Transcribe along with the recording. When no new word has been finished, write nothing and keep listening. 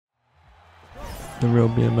The real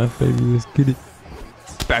BMF, baby. Let's get it.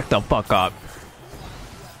 Back the fuck up.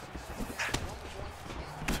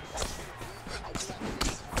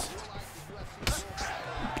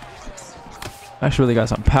 Actually really got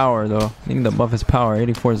some power though. Needing to buff his power.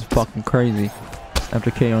 84 is fucking crazy.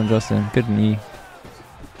 After KO and Justin. Good knee.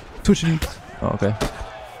 Switch knee. Oh, okay.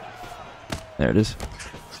 There it is.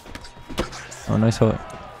 Oh, nice hook.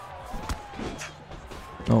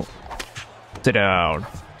 Oh. Sit down.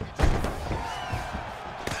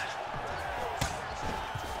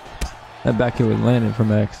 That back kick was landing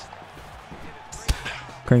from X.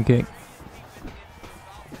 Crane kick.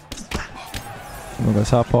 I'm gonna go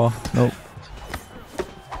southpaw. Nope.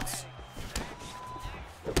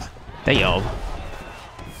 Damn.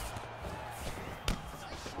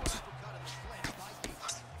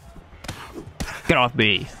 Get off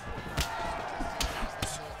me.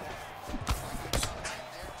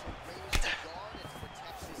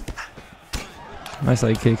 Nice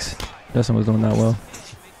leg kicks. Justin was doing that well.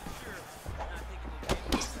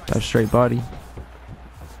 That straight body.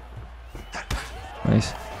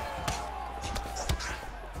 Nice.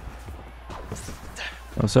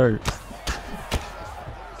 Oh, sir.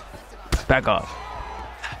 Back up.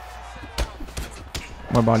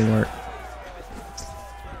 More body work.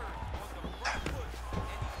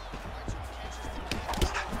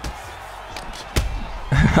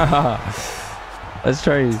 Let's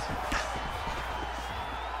try.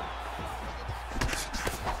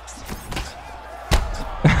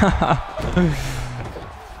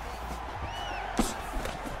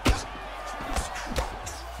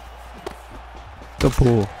 The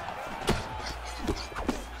pool.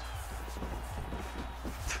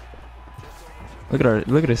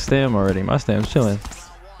 Look at his stem already. My stem's chilling.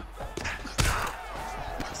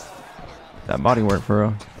 That body work for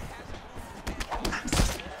real.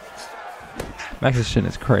 Max's shit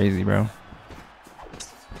is crazy, bro.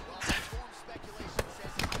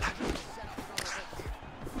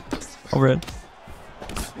 Overhead.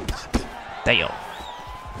 Damn.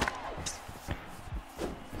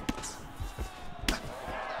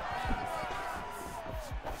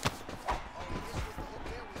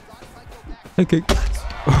 Okay.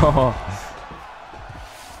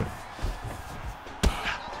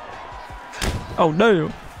 Oh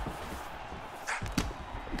no.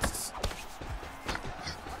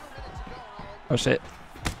 Oh shit.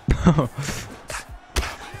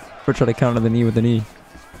 We're trying to counter the knee with the knee.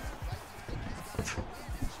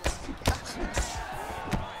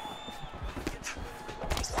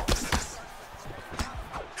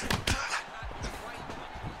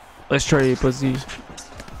 Let's trade, pussy.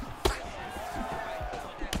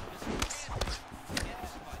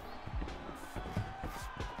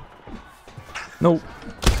 Nope.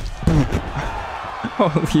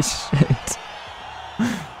 Holy shit.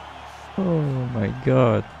 Oh my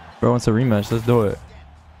god. Bro wants a rematch. Let's do it.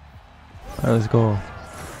 Alright, let's go.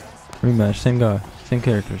 Rematch. Same guy. Same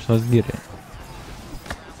characters. Let's get it.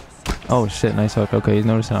 Oh shit. Nice hook. Okay, he's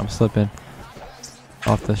noticing I'm slipping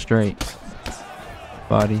off the straight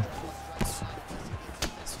body.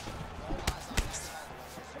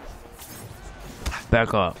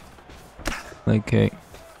 Back up. Leg kick.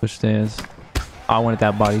 Push stance. I wanted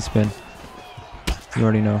that body spin. You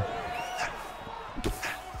already know.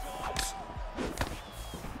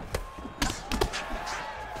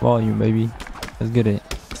 Volume, baby. Let's get it.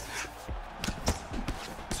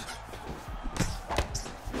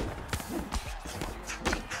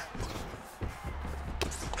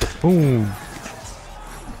 Boom.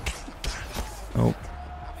 Oh.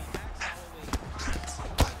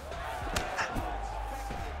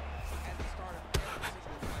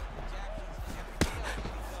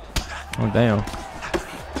 Oh damn.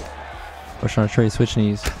 We're trying to trade switch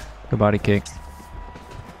knees. Good body kick.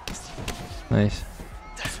 Nice.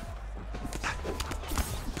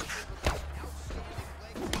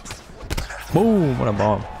 Boom! What a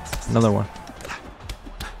bomb. Another one.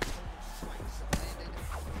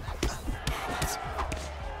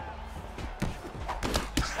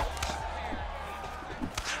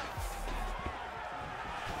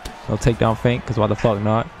 No takedown feint, because why the fuck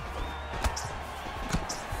not?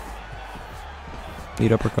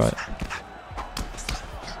 Lead uppercut.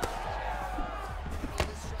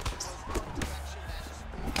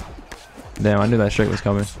 Damn, I knew that straight was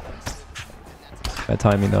coming. Bad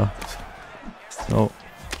timing though. Oh.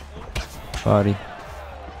 Body.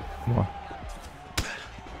 Come on.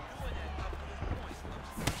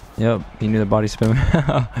 Yep, he knew the body spin.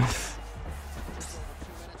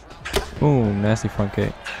 Boom, nasty front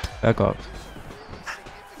kick. Back up.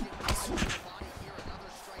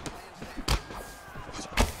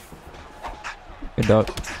 Good duck.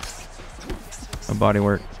 A body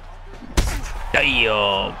work.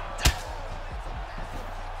 Damn.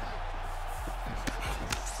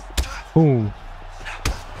 Ooh.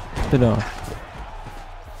 Sit down.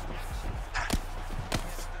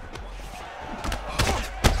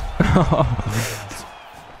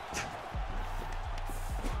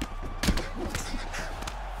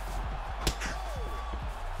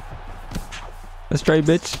 Let's try,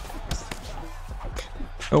 bitch.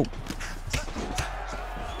 Oh.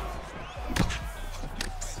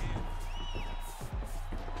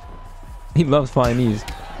 He loves flying knees.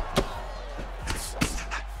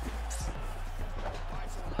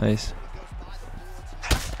 Nice.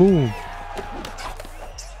 Ooh.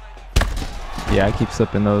 Yeah, I keep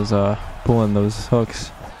slipping those, pulling those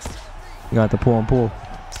hooks. You got to pull and pull.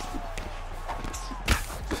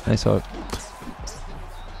 Nice hook.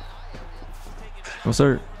 No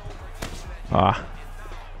sir. Ah.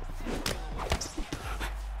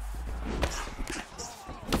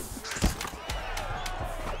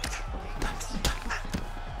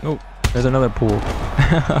 Oh, there's another pool.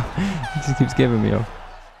 He just keeps giving me a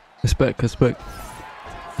respect. Let's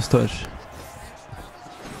touch.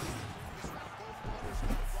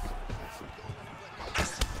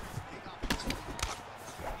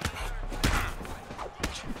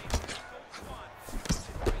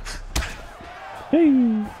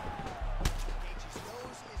 Hey.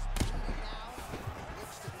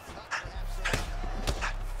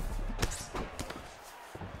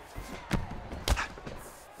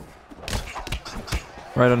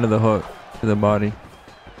 Right under the hook to the body.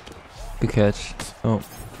 Good catch. Oh.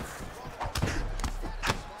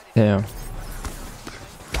 Damn.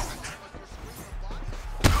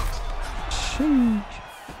 Sheesh.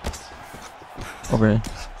 Over here.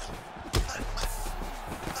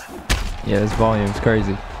 Yeah, this volume's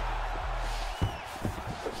crazy.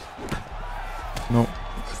 Nope.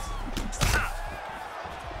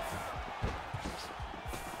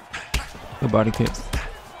 Good body kick.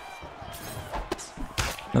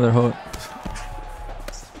 Another hook.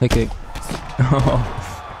 Hey kick.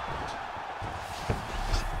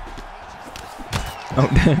 Oh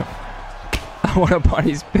damn. I want a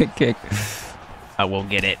body spit kick. I won't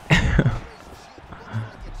get it.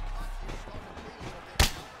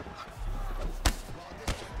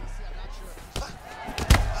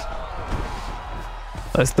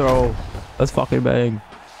 Let's throw. Let's fucking bang.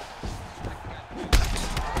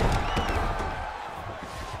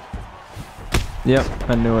 Yep,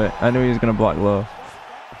 I knew it. I knew he was gonna block low.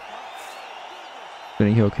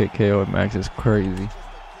 Spinning heel kick KO at max is crazy.